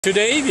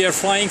Today we are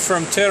flying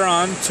from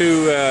Tehran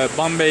to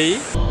Mumbai.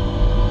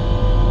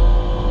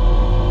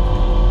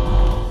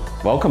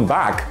 Welcome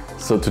back.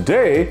 So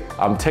today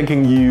I'm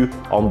taking you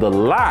on the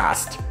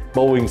last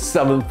Boeing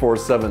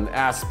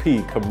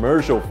 747-SP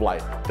commercial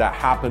flight that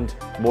happened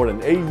more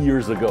than 8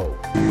 years ago.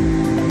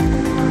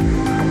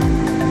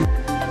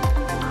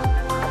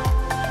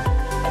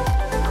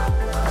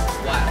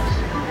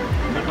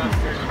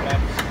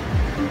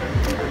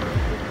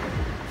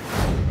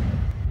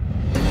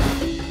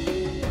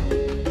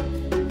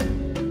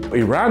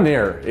 Iran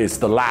Air is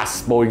the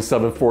last Boeing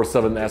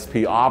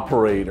 747-SP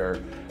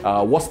operator.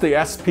 What's the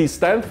SP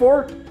stand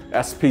for?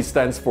 SP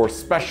stands for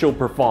Special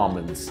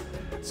Performance.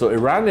 So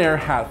Iran Air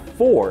had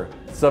 4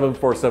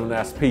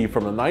 747-SP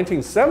from the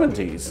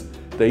 1970s.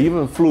 They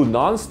even flew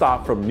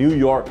non-stop from New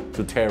York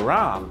to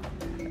Tehran.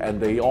 And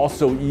they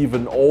also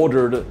even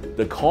ordered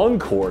the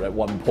Concorde at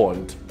one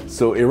point.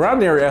 So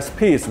Iran Air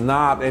SP is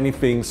not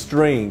anything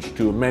strange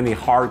to many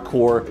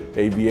hardcore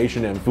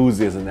aviation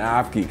enthusiasts in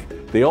Afghan.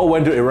 They all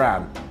went to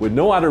Iran with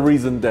no other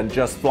reason than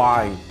just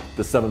flying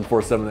the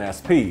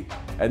 747-SP.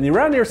 And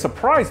Iran Air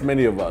surprised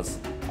many of us.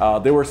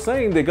 They were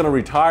saying they're going to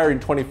retire in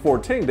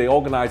 2014. They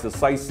organized a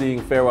sightseeing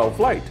farewell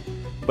flight.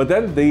 But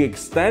then they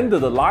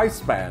extended the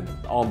lifespan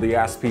on the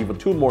SP for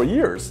 2 more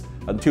years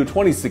until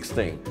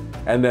 2016.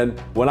 And then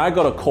when I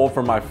got a call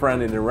from my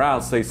friend in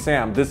Iran, say,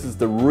 Sam, this is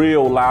the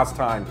real last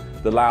time,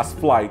 the last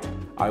flight.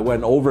 I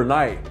went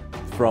overnight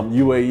from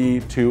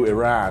UAE to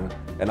Iran.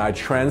 And I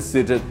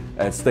transited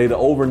and stayed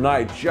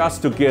overnight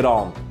just to get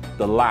on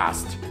the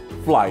last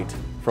flight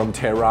from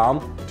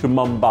Tehran to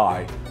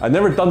Mumbai. I've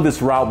never done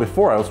this route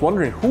before. I was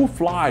wondering who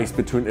flies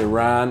between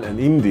Iran and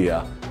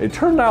India. It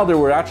turned out there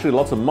were actually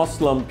lots of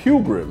Muslim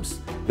pilgrims.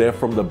 They're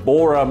from the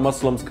Bora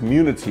Muslims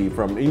community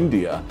from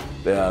India.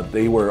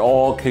 They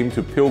all came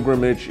to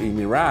pilgrimage in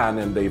Iran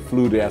and they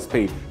flew the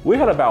SP. We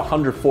had about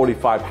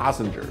 145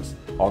 passengers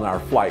on our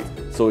flight,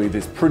 so it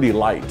is pretty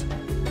light.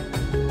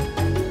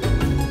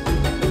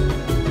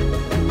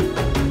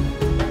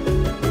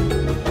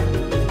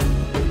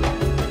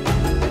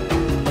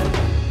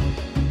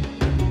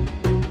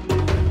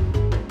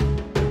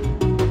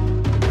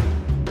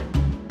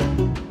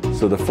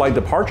 So the flight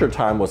departure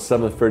time was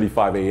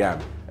 7:35 a.m.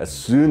 As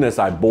soon as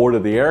I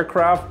boarded the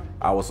aircraft,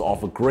 I was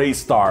off a great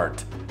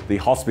start. The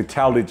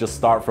hospitality just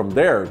started from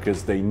there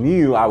because they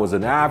knew I was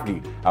an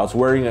Afghan. I was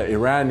wearing an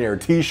Iran Air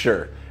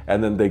t-shirt,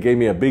 and then they gave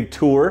me a big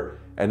tour,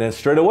 and then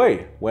straight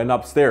away went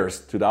upstairs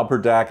to the upper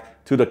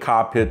deck, to the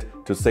cockpit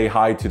to say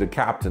hi to the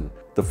captain.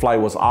 The flight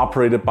was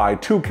operated by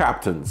 2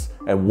 captains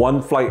and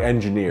 1 flight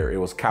engineer. It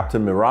was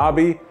Captain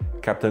Mirabi,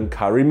 Captain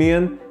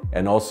Karimian,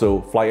 and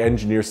also flight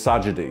engineer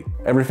Sajidi.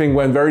 Everything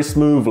went very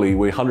smoothly.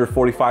 We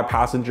 145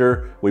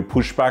 passengers, we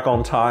pushed back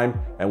on time,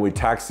 and we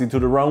taxied to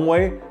the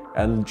runway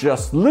and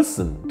just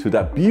listen to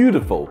that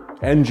beautiful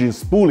engine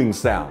spooling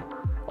sound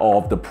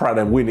of the Pratt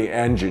and Whitney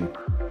engine.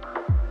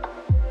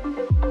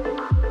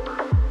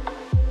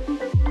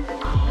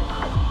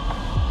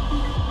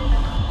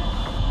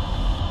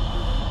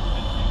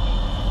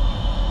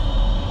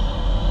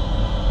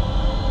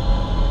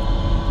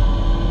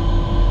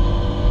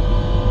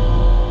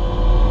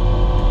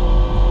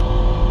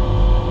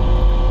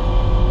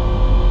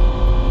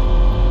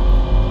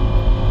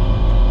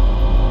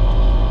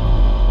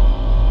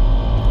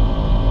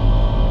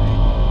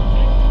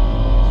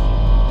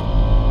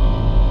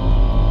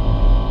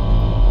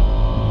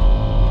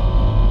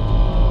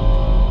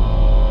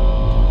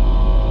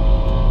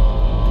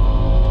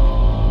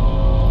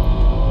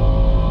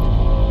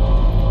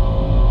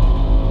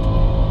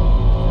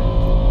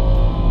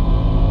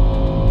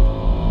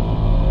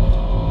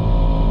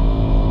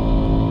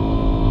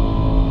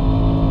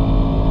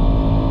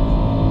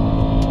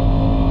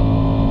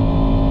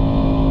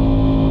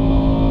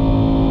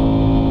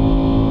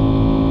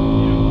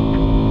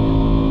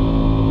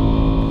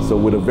 So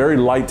with a very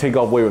light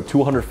takeoff weight of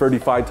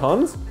 235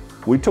 tons,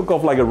 we took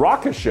off like a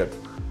rocket ship.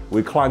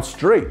 We climbed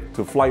straight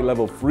to flight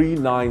level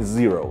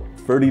 390,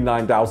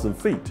 39,000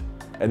 feet.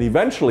 And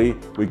eventually,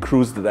 we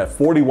cruised at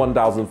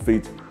 41,000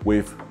 feet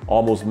with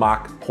almost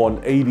Mach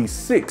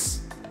 0.86.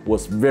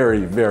 Was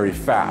very, very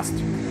fast.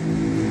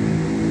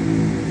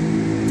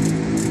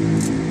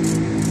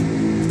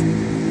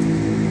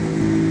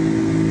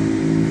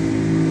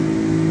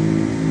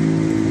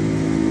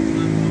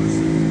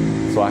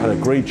 So I had a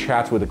great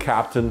chat with the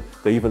captain.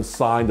 They even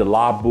signed the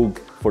logbook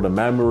for the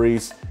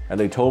memories. And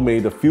they told me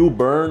the fuel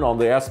burn on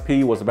the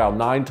SP was about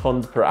 9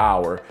 tons per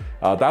hour.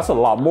 That's a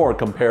lot more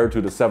compared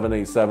to the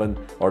 787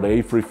 or the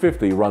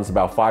A350 runs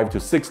about 5 to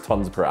 6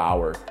 tons per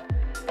hour.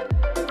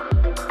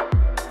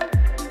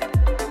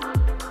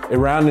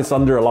 Iran is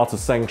under a lot of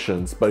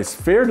sanctions, but it's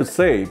fair to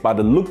say by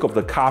the look of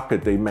the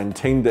cockpit, they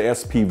maintain the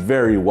SP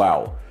very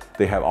well.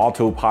 They have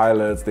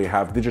autopilots, they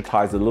have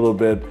digitized a little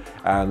bit,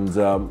 and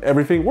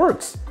everything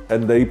works.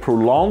 And they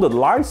prolonged the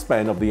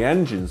lifespan of the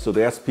engine so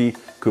the SP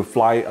could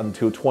fly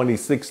until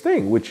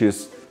 2016, which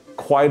is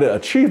quite an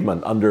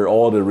achievement under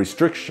all the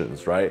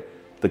restrictions, right?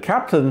 The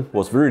captain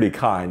was really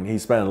kind. He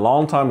spent a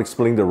long time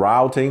explaining the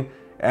routing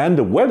and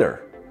the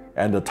weather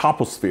and the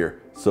troposphere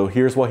So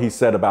here's what he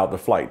said about the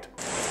flight.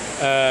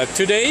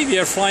 Today we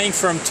are flying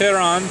from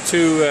Tehran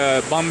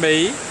to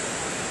Bombay,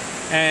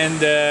 and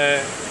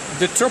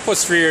the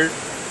troposphere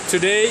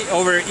today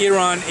over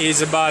Iran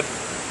is about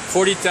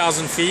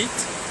 40,000 feet,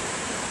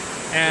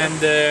 and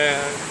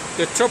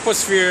the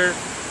troposphere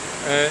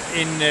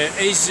in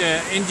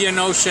Asia, Indian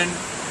Ocean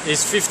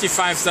is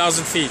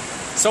 55,000 feet.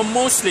 So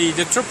mostly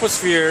the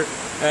troposphere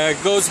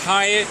goes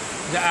high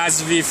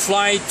as we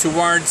fly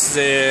towards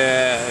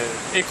the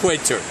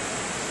equator.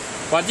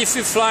 But if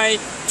you fly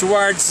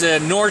towards the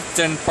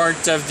northern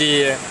part of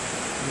the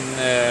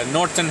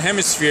northern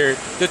hemisphere,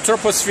 the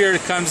troposphere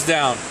comes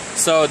down.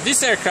 So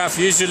this aircraft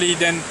usually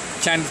then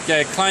can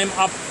climb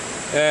up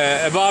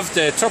above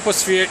the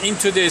troposphere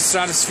into the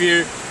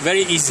stratosphere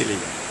very easily.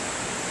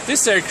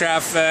 This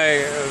aircraft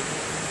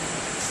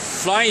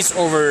flies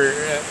over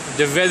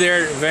the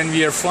weather when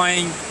we are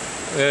flying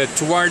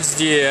towards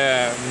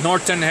the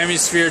northern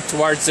hemisphere,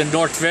 towards the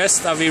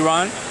northwest of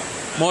Iran.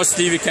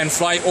 Mostly we can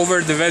fly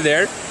over the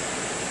weather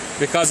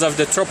because of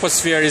the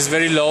troposphere is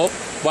very low.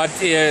 But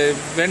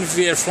when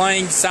we are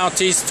flying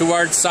southeast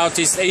towards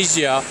Southeast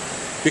Asia,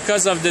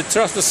 because of the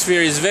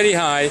troposphere is very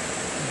high,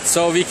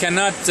 so we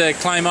cannot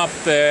climb up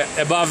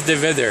above the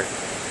weather.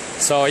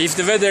 So if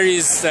the weather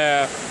is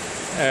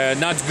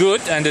not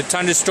good and the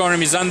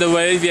thunderstorm is on the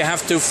way, we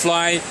have to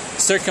fly,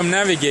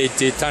 circumnavigate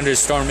the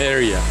thunderstorm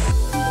area.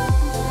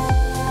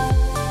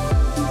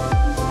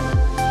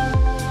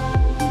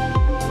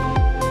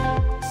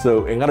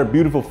 So another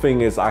beautiful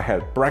thing is I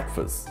had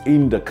breakfast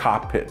in the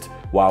cockpit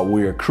while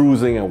we were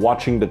cruising and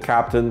watching the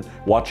captain,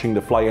 watching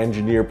the flight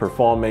engineer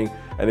performing,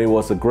 and it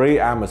was a great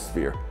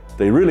atmosphere.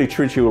 They really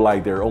treat you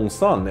like their own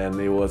son, and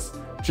it was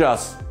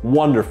just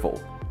wonderful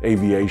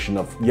aviation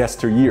of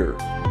yesteryear.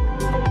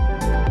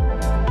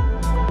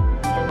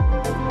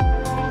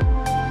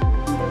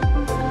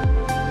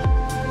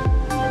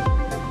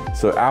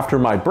 So after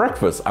my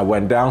breakfast, I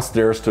went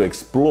downstairs to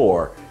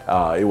explore.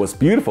 It was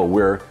beautiful.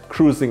 We're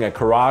cruising at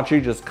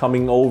Karachi, just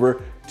coming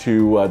over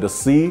to the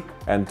sea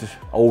and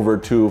over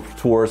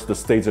towards the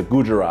states of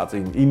Gujarat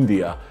in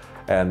India,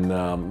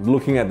 and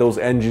looking at those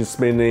engines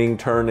spinning,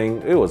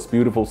 turning. It was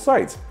beautiful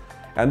sights.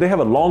 And they have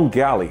a long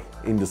galley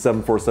in the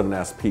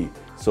 747SP.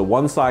 So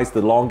one side is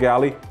the long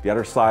galley, the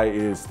other side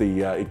is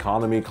the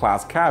economy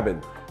class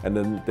cabin. And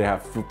then they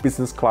have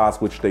business class,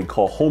 which they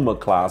call Homa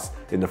class,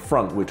 in the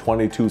front with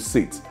 22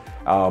 seats.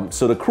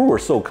 So the crew were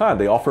so kind,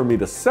 they offered me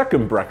the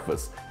second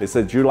breakfast. They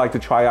said, "Do you like to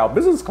try out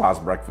business class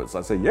breakfast?"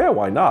 I said, "Yeah,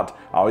 why not?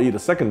 I'll eat a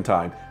second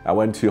time." I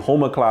went to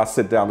Homa class,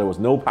 sit down, there was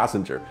no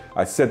passenger.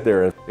 I sat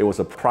there, it was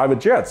a private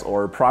jet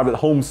or a private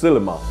home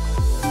cinema.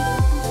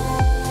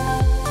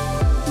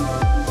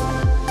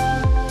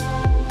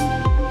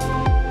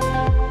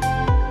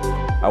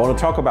 I want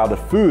to talk about the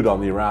food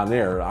on the Iran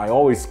Air. I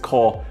always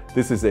call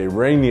this is a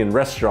Iranian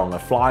restaurant, a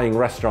flying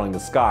restaurant in the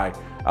sky.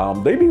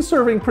 They've been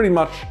serving pretty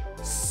much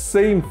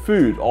same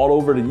food all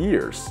over the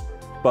years,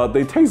 but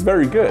they taste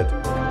very good.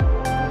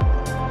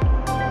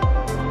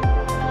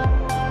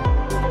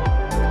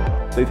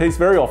 They taste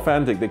very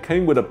authentic. They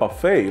came with a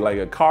buffet, like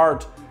a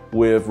cart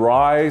with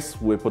rice,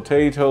 with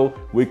potato,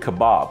 with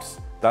kebabs.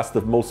 That's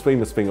the most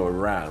famous thing of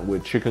Iran,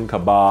 with chicken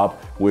kebab,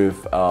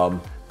 with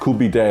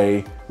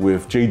kubideh,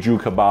 with jeju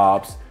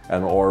kebabs,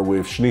 and or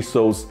with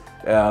schnitzels.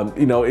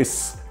 You know,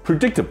 it's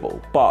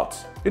predictable, but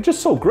it's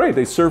just so great.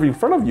 They serve in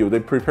front of you. They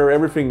prepare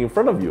everything in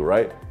front of you,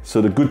 right?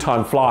 So the good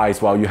time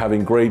flies while you're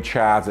having great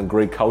chats and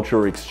great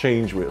cultural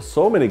exchange with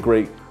so many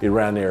great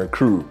Iran Air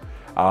crew.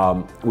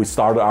 We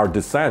started our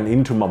descent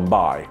into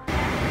Mumbai.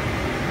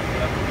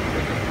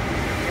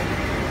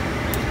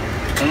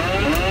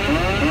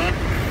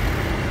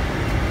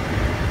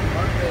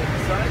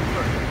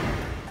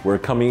 We're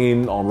coming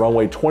in on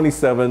runway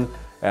 27,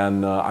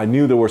 and I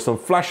knew there was some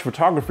flash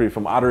photography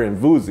from other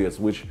enthusiasts,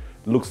 which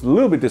looks a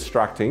little bit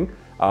distracting,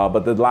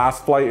 but the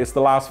last flight is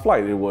the last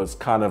flight. It was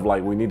kind of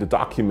like we need to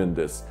document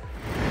this.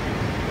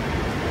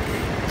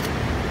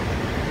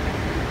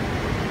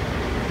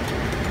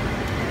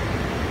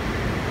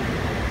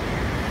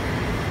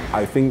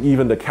 I think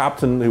even the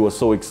captain, he was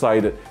so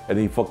excited and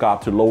he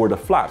forgot to lower the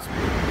flaps.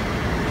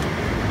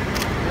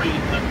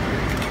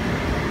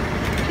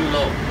 300. Too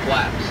low,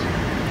 flaps.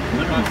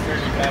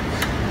 130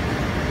 flaps.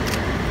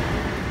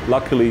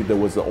 Luckily, there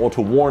was an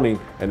auto warning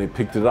and it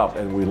picked it up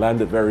and we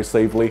landed very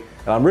safely.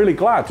 And I'm really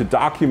glad to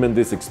document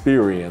this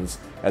experience.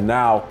 And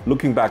now,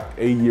 looking back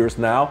 8 years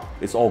now,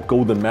 it's all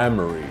golden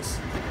memories.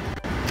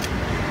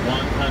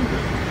 100.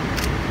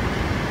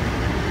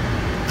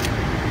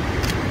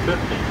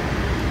 50.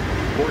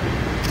 40.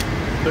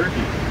 30.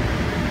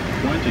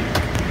 20.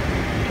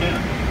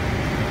 10.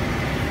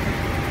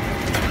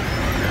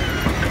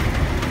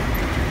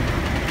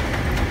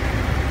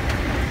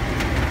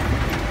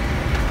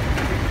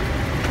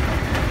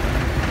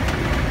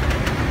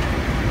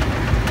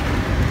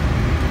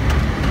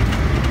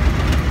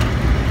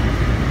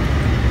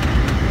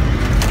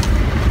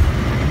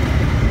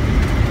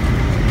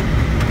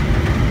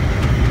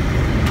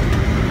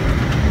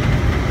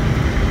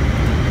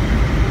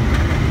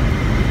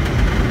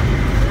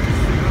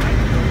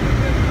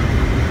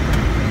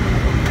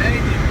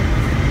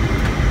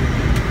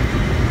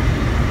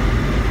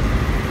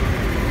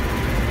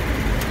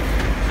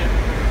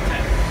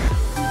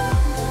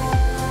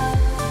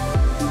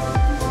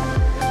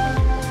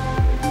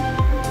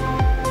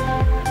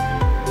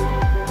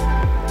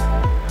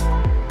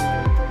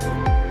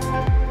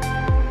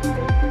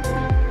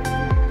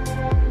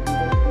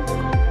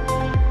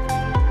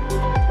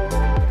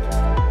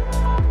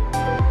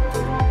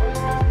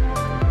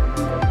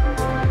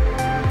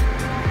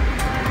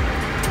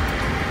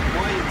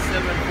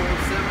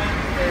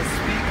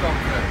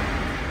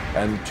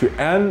 And to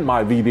end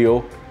my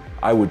video,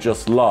 I would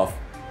just love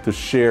to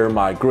share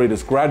my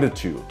greatest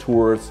gratitude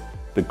towards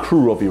the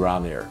crew of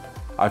Iran Air.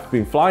 I've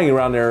been flying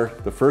Iran Air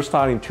the first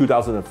time in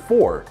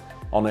 2004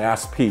 on the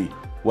SP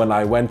when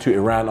I went to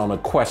Iran on a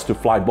quest to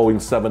fly Boeing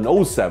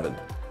 707.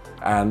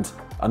 And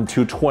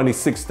until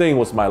 2016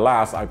 was my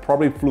last, I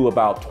probably flew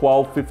about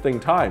 12, 15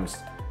 times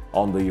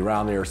on the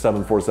Iran Air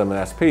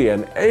 747SP,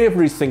 and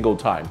every single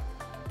time,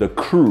 the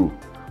crew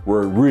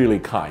were really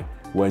kind.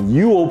 When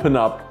you open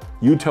up,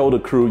 you tell the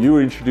crew, you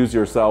introduce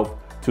yourself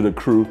to the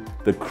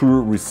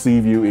crew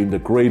receive you in the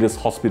greatest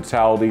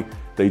hospitality.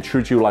 They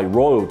treat you like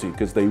royalty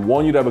because they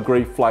want you to have a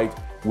great flight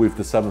with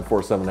the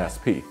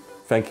 747SP.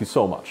 Thank you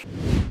so much.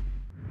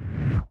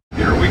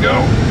 Here we go.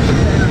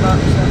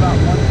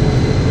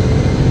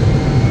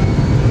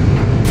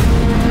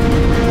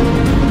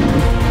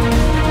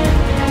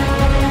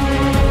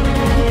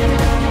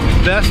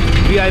 Best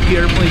VIP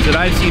airplanes that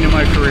I've seen in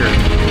my career.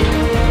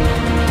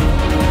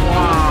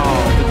 Wow.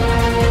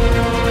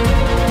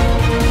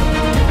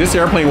 This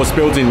airplane was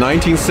built in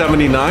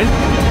 1979.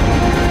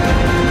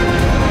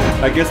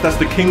 I guess that's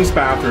the king's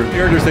bathroom.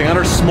 Here there's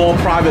another small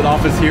private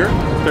office here.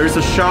 There's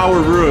a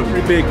shower room,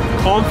 pretty big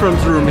conference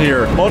room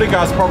here.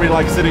 Bodyguards probably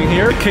like sitting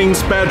here. The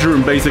king's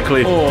bedroom,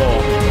 basically. Oh.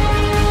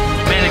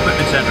 Main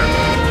equipment center.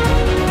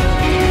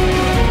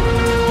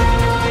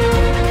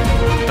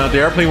 Now the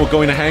airplane will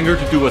go in the hangar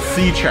to do a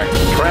C check.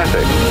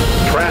 Traffic.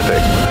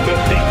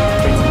 50.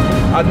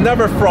 I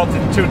never thought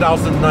in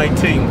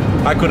 2019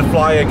 I could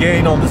fly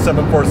again on the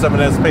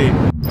 747SP.